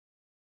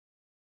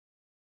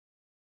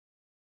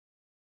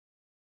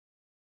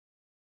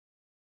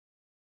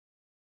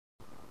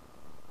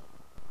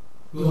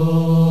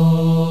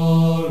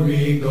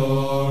Gory,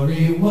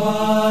 gory,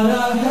 what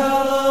a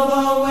hell of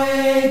a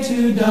way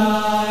to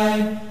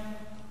die.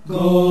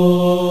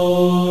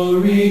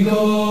 Gory,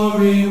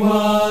 gory,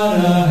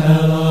 what a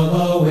hell of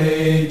a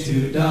way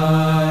to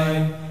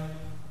die.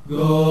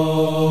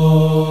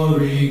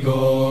 Gory,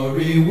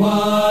 gory,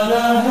 what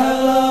a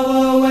hell of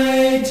a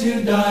way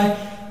to die.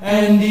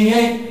 And he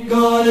ain't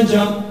gonna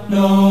jump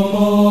no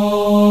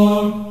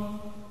more.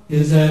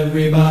 Is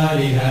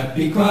everybody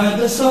happy? Cried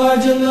the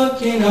sergeant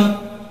looking up.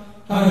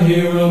 Our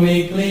hero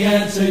meekly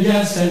answered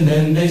yes, and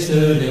then they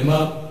stood him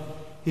up.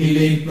 He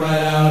leaped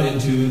right out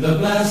into the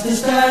blast, his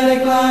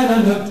static line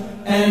unhooked,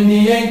 and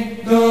he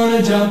ain't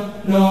gonna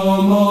jump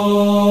no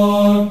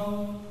more.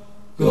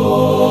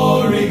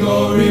 Gory,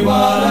 gory,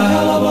 what a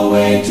hell of a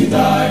way to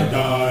die.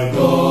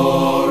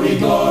 Gory,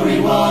 gory,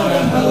 what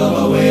a hell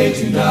of a way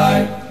to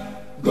die.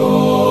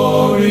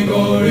 Gory,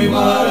 gory,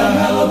 what a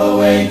hell of a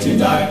way to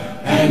die.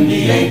 And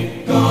he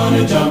ain't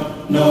gonna jump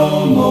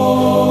no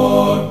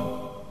more.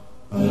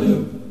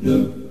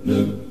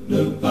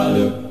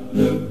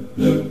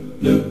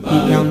 He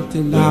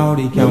counted loud,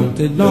 he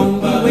counted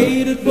long, he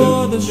waited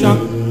for the shock.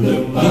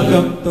 He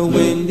felt the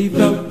wind, he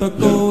felt the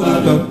cold, he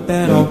felt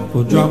that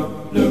awful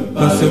drop.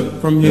 The soot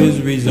from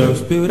his reserve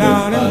spilled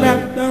out and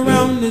wrapped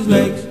around his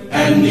legs.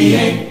 And he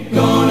ain't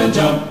gonna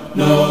jump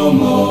no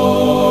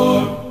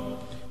more.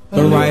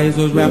 The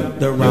risers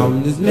wrapped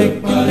around his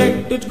neck,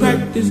 connectors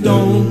cracked his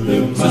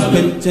dome.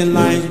 Suspension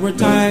lines were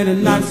tied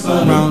in knots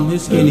around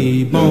his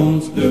skinny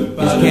bones. His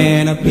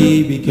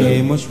canopy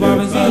became a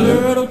shroud as he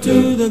hurtled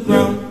to the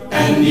ground.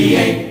 And he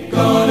ain't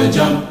gonna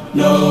jump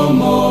no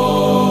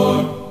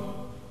more.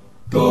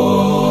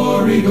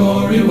 Gory,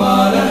 gory,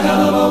 what a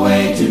hell of a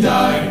way to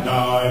die.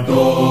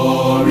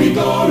 Gory,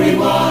 gory,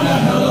 what a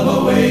hell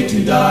of a way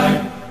to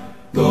die.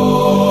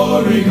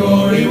 Gory,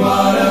 gory,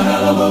 what a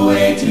hell of a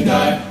way to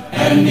die.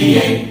 And he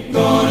ain't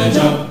gonna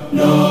jump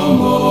no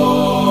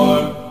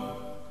more.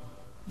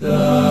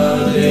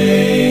 The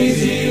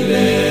days he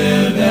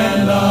lived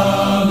and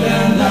loved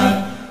and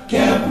laughed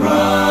kept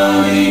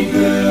running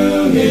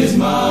through his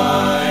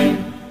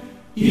mind.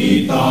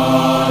 He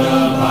thought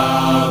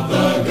about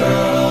the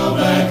girl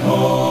back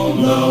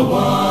home, the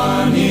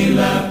one he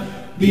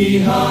left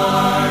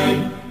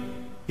behind.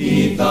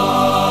 He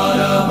thought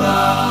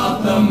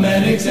about the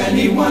medics and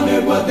he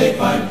wondered what they'd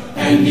find.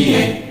 And he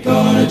ain't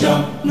gonna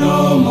jump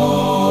no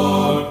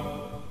more.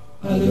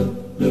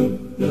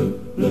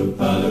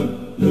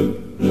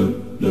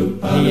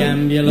 The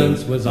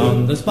ambulance was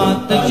on the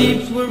spot, the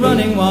jeeps were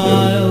running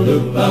wild.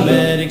 The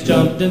medics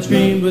jumped and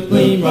screamed with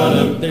gleam right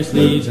up their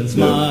sleeves and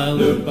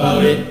smiled.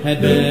 But it had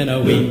been a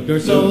week or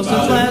so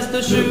since last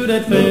the chute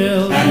had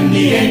failed. And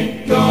he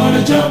ain't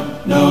gonna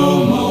jump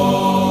no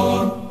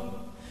more.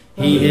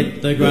 He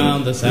hit the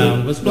ground, the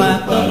sound was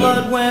flat, the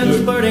blood went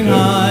spurting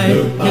high.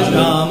 His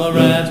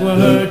comrades were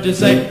heard to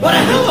say, what a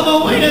hell of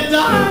a way to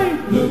die!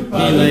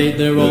 He laid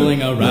there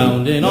rolling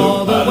around in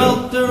all the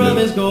welter of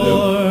his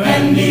gore.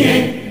 And he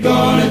ain't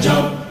gonna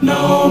jump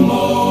no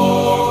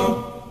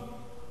more.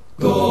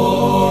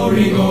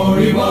 Gory,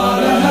 gory,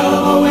 what a hell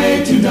of a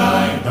way to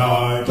die.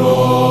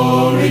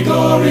 Gory,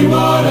 gory,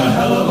 what a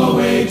hell of a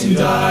way to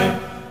die.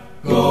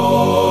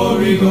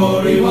 Gory,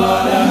 gory,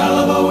 what a hell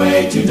of a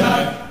way to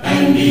die.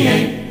 And he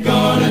ain't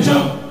gonna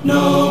jump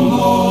no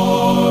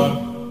more.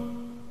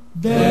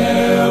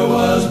 There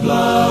was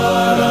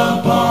blood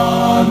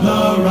upon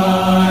the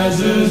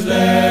risers,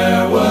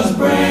 there was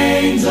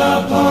brains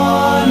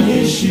upon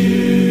his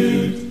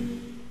chute.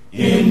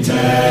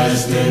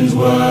 Intestines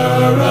were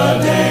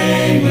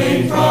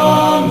a-dangling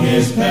from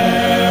his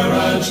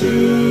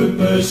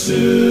paratrooper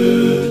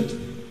suit.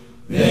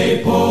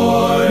 They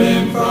poured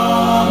him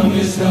from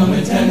his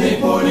helmet and they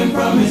poured him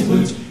from his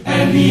boots.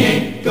 And he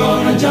ain't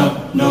gonna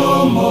jump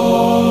no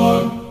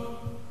more.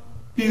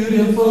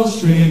 Beautiful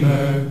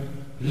streamer,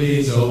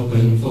 please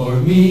open for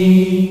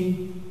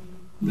me.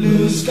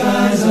 Blue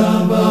skies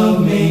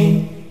above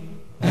me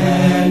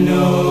and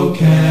no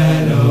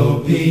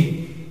canopy.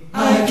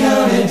 I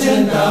counted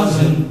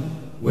 10,000,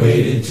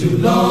 waited too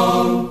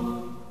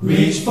long.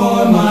 Reached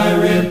for my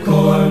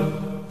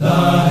ripcord, the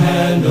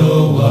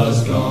handle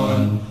was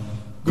gone.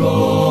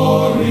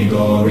 Gory,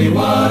 gory,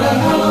 what a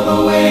hell of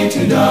a way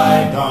to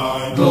die.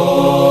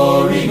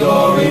 Gory,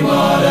 gory,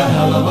 what a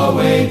hell of a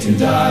way to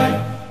die.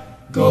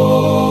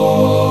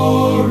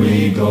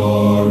 Gory,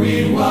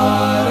 gory, what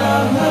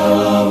a hell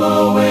of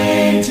a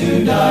way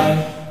to die.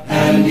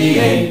 And he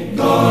ain't